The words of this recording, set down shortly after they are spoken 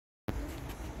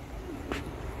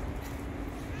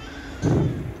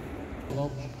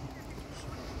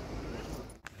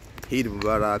Eid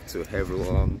Mubarak to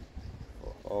everyone,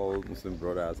 all Muslim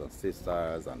brothers and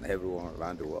sisters and everyone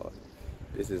around the world.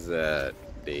 This is the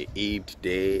Eid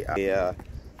day here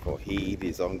for Eid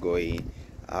is ongoing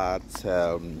at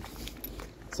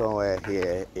somewhere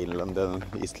here in London,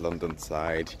 East London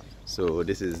side. So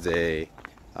this is the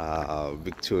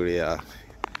Victoria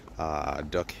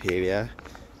Dock area,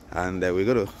 and we're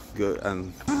gonna go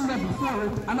and before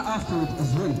it and after it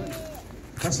as well.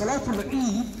 The Salatul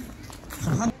Eid,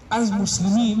 as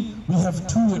Muslimin, we have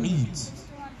two Eids.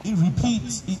 It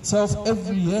repeats itself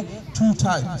every year 2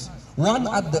 times. One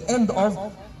at the end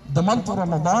of the month of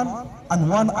Ramadan and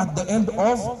one at the end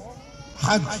of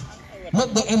Hajj,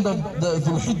 not the end of the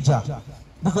Dhul Hijjah.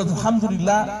 Because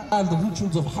Alhamdulillah, and the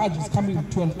rituals of Hajj is coming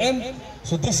to an end.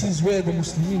 So this is where the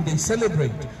Muslimin, they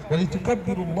celebrate.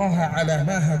 وَلِتُكَبِّرُوا اللَّهَ عَلَى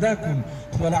مَا هَدَاكُمْ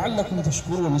وَلَعَلَّكُمْ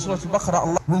تَشْكُرُونَ. In Surah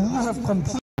Al-Baqarah, when you have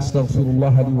completed أستغفر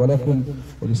الله لي ولكم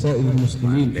ولسائر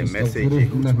المسلمين. The message in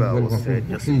khutbah was said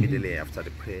just immediately after the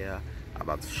prayer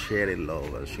about sharing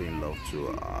love and showing love to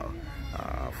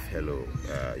our fellow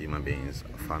human beings,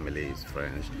 families,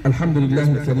 friends. الحمد لله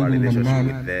الكريم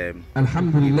المنان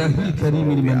الحمد لله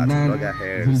الكريم المنان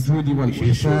في الجود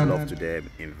والإحسان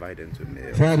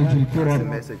فارج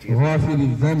الكرب غافل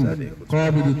الذنب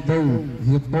قابل التوب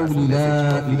ذي الطول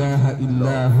لا إله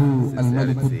إلا هو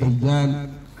الملك الديان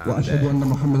وأشهد أن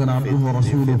محمدا عبده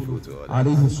ورسوله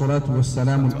عليه الصلاة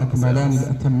والسلام الأكملان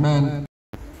الأتمان.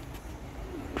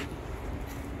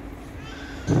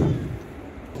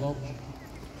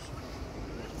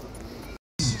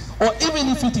 Or even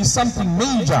if it is something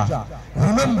major,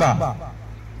 remember,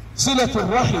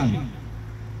 Silatul Rahim,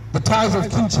 the ties of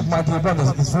kinship, my dear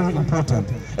brothers, is very important,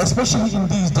 especially in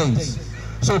these days.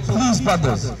 So please,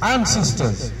 brothers and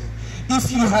sisters,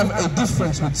 if you have a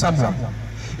difference with someone,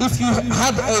 if you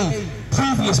had a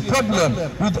previous problem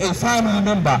with a family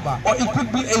member, or it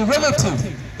could be a relative,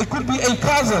 it could be a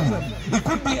cousin, it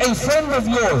could be a friend of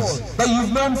yours that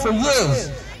you've known for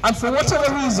years, and for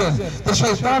whatever reason, the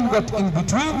shaitan got in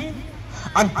between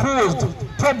and caused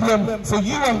problem for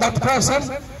you and that person,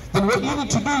 then what you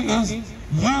need to do is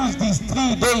use these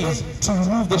 3 days to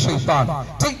remove the shaitan.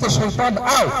 Take the shaitan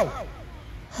out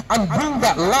and bring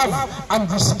that love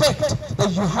and respect that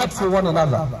you had for one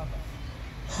another.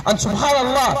 And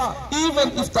subhanallah,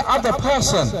 even if the other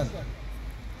person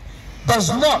does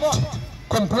not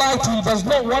comply to you, does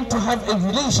not want to have a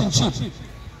relationship,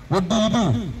 what do?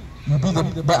 You be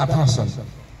the better person.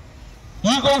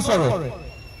 You go for it.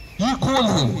 You call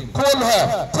him, call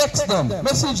her, text them,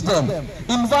 message them,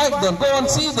 invite them, go and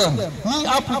see them, meet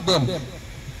up with them.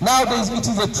 Nowadays it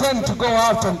is a trend to go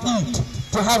out and eat,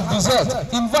 to have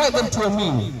dessert. Invite them to a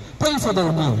meal, pay for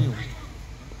their meal.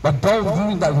 But don't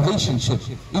ruin that relationship.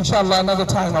 Inshallah, another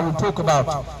time I will talk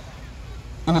about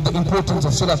the importance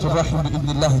of Silatul Rahim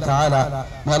bi-idhnillahi ta'ala.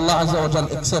 May Allah Azza wa Jal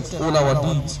accept all our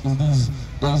deeds in these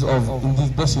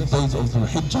blessed days of Dhul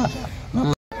Hijjah.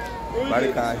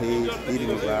 Barakah, Eid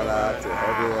Mubarak to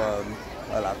everyone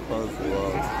all across the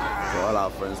world, to all our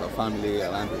friends and family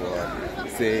around the world.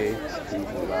 Say Eid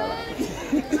Mubarak.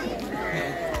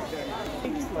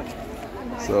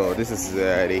 So this is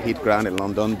the Eid ground in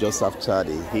London just after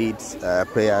the Eid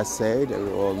prayer said.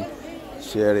 Everyone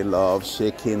sharing love,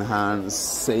 shaking hands,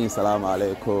 saying Salaam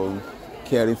Alaikum,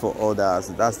 caring for others.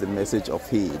 That's the message of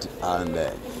Eid, and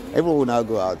everyone will now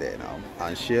go out there now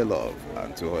and share love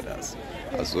and to others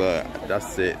as well.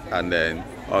 That's it. And then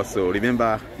also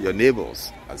remember your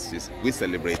neighbors as we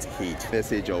celebrate Eid.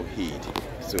 Message of Eid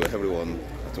to everyone,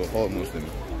 to all Muslims.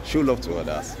 Show love to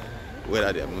others,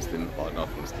 whether they are Muslim or not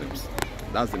Muslims.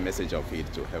 That's the message of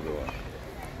Eid to everyone.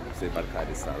 Say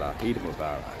Barakah Salah, Eid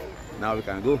Mubarak. Now we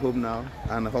can go home now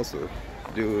and also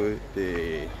do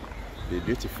the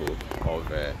beautiful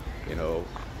of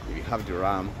if you have the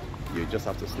ram, you just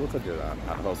have to slaughter the ram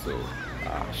and also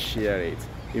share it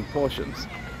in portions.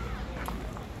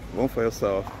 One for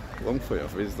yourself, one for your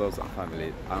visitors and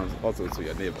family, and also to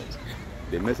your neighbors.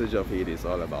 The message of Eid is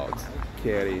all about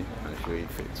caring and showing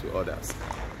faith to others.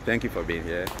 Thank you for being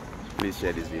here. Please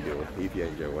share this video if you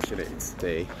enjoy watching it.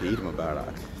 Say Eid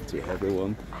Mubarak to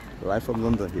everyone. Live from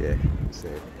London here.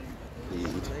 Say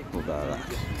Eid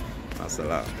Mubarak.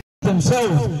 As-salam.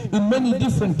 Themselves in many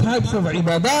different types of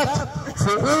ibadat.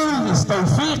 For all this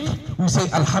tawfiq, we say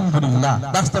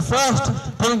Alhamdulillah. That's the first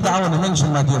point that I want to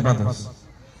mention, my dear brothers.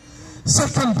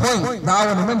 Second point that I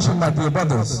want to mention, my dear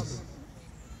brothers,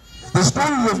 the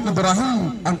story of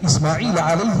Ibrahim and Ismail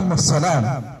alayhim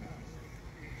as-salam.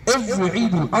 Every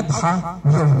Eid al-Adha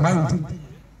we are reminded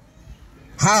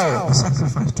how the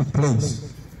sacrifice took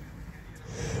place.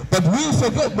 But we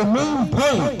forget the main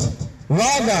point.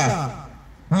 Rather,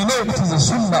 We know it is a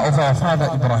sunnah of our father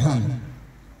Ibrahim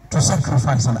to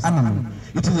sacrifice an animal.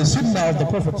 It is a sunnah of the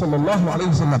Prophet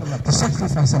ﷺ to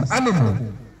sacrifice an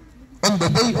animal on the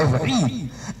day of Eid.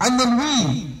 And then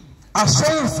we are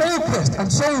so focused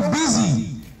and so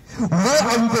busy. Where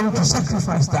are we going to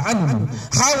sacrifice the animal?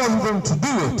 How are we going to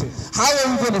do it? How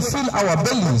are we going to fill our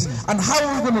bellies? And how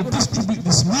are we going to distribute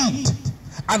this meat?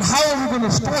 And how are we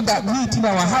going to store that meat in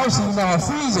our houses, in our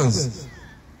freezers?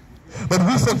 But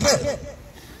we forget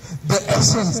the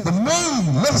essence, the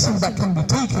main lesson that can be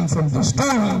taken from the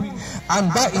story,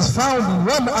 and that is found in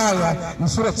one ayah in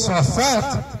Surah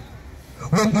Safat,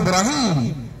 when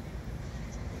Ibrahim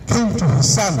came to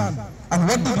his son. And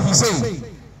what did he say?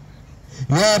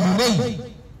 Ya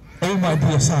bunay, oh my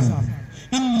dear son,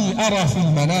 inni ara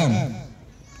fil manam,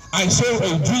 I saw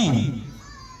a dream,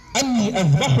 anni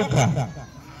adbahuka,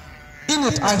 in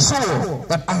it I saw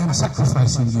that I am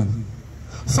sacrificing you.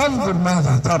 Fanzur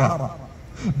madha tara,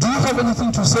 do you have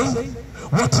anything to say?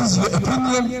 What is your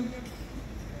opinion?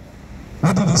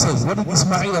 What did he say? What did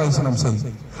Ismail alayhi salam say?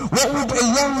 What would a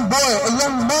young boy, a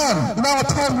young man in our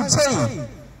time would say?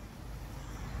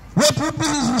 What would be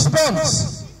his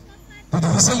response? Did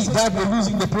he say, Dad, we're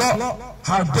losing the plot?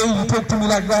 How dare you talk to me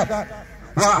like that?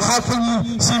 Well, how can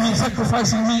you see me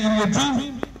sacrificing me in your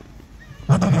dream?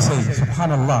 What did he say?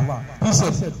 Subhanallah. He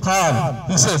said,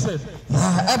 he says,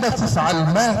 Ya abati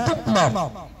fa'al ma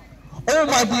tu'mar. Oh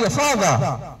my dear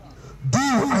father,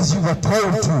 do as you were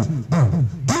told to do.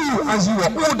 Do as you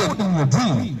were ordered in your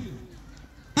dream.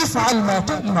 If'al ma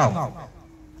tu'mar.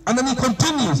 And then he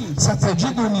continues,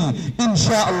 Satajiduni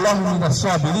insha'Allah min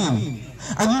as-sabirin.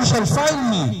 And you shall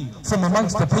find me from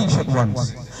amongst the patient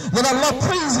ones. Then Allah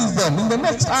praises them in the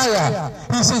next ayah.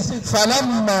 He says,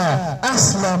 فَلَمَّا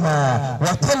أَسْلَمَا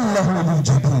وَتَلَّهُ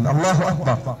لِلْجَبِينَ Allahu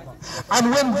Akbar.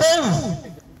 And when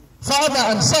both father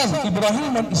and son,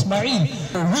 Ibrahim and Ismail,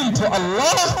 went to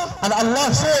Allah, and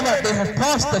Allah saw that they have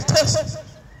passed the test,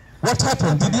 what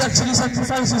happened? Did he actually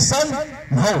sacrifice his son?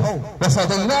 No.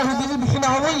 وَفَدَيْنَاهُ بِذِبْحٍ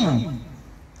عَظِيمٍ.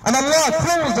 And Allah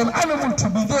caused an animal to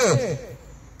be there,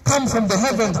 come from the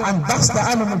heavens, and that's the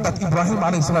animal that Ibrahim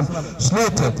ﷺ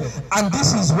slaughtered. And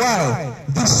this is why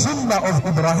this sunnah of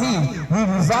Ibrahim, we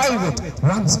revive it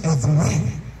once every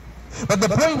year. But the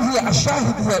point here,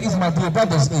 Ash-Shahid here is, my dear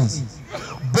brothers, is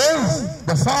both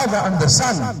the father and the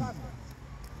son,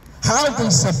 how they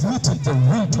submitted the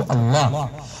will to Allah.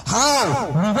 How,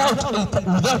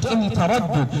 without any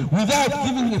taraddud, without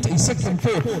giving it a second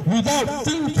thought, without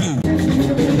thinking.